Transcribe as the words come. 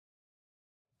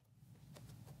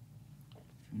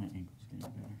My ankle's getting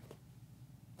better.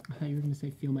 I thought you were going to say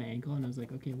feel my ankle, and I was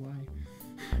like, okay, why?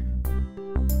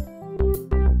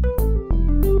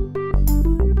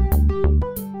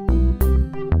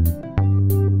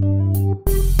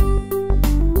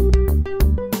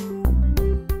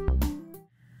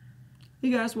 Hey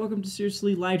guys, welcome to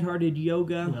Seriously Lighthearted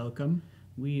Yoga. Welcome.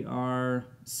 We are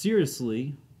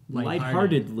seriously, Lightheartedly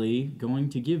lightheartedly going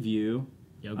to give you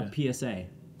Yoga. a PSA.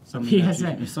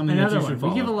 PSA. Something Another that you one. should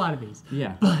follow. We give a lot of these.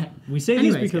 Yeah. But we say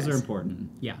anyways, these because guys. they're important.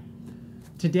 Yeah.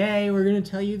 Today, we're going to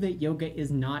tell you that yoga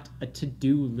is not a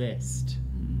to-do list.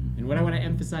 And what I want to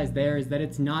emphasize there is that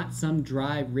it's not some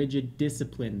dry, rigid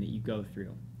discipline that you go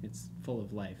through. It's full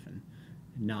of life and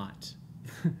not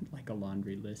like a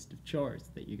laundry list of chores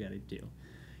that you got to do.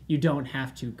 You don't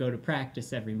have to go to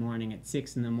practice every morning at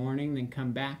 6 in the morning, then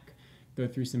come back, go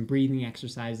through some breathing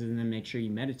exercises, and then make sure you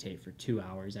meditate for 2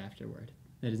 hours afterward.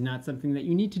 That is not something that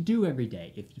you need to do every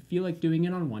day. If you feel like doing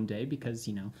it on one day because,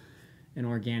 you know, an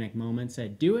organic moment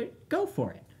said do it, go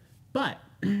for it. But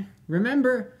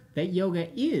remember that yoga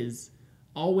is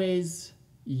always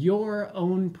your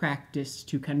own practice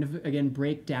to kind of, again,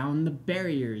 break down the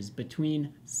barriers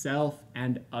between self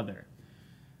and other.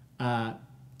 I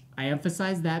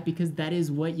emphasize that because that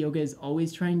is what yoga is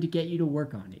always trying to get you to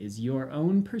work on, is your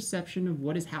own perception of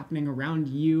what is happening around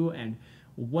you and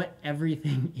what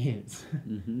everything is.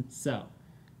 Mm-hmm. So,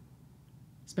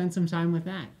 spend some time with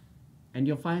that, and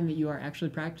you'll find that you are actually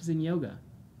practicing yoga.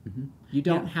 Mm-hmm. You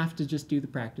don't have to just do the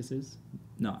practices.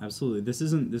 No, absolutely. This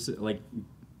is like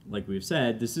we've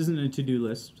said, this isn't a to-do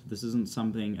list. This isn't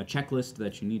something, a checklist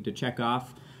that you need to check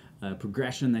off, a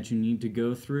progression that you need to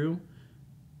go through.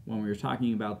 When we were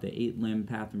talking about the 8-limb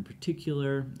path in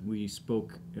particular, we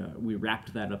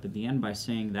wrapped that up at the end by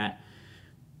saying that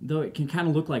though it can kind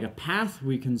of look like a path,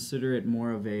 we consider it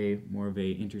more of a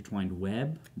intertwined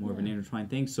web, more of an intertwined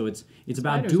thing. So it's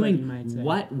about doing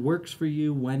what works for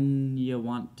you when you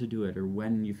want to do it, or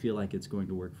when you feel like it's going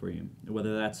to work for you.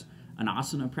 Whether that's an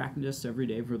asana practice every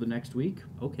day for the next week,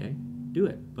 okay, do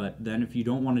it. But then if you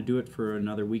don't want to do it for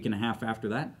another week and a half after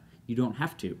that, you don't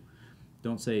have to.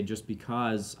 Don't say just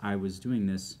because I was doing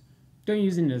this. Don't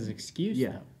use it as an excuse,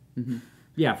 Yeah. though. Mm-hmm.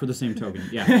 Yeah, for the same token.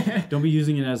 Yeah. Don't be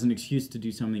using it as an excuse to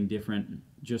do something different.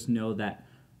 Just know that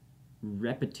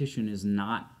repetition is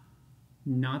not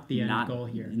the end goal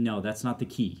here. No, that's not the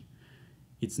key.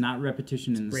 It's not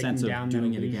repetition in the sense of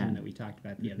doing it again. That we talked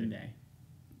about the other day.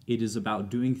 It is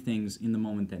about doing things in the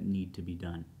moment that need to be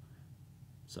done.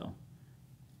 So,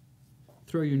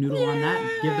 throw your noodle on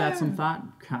that. Give that some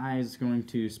thought. Kai is going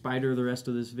to spider the rest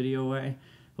of this video away.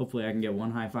 Hopefully I can get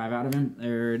one high five out of him.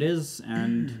 There it is,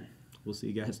 and we'll see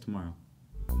you guys tomorrow.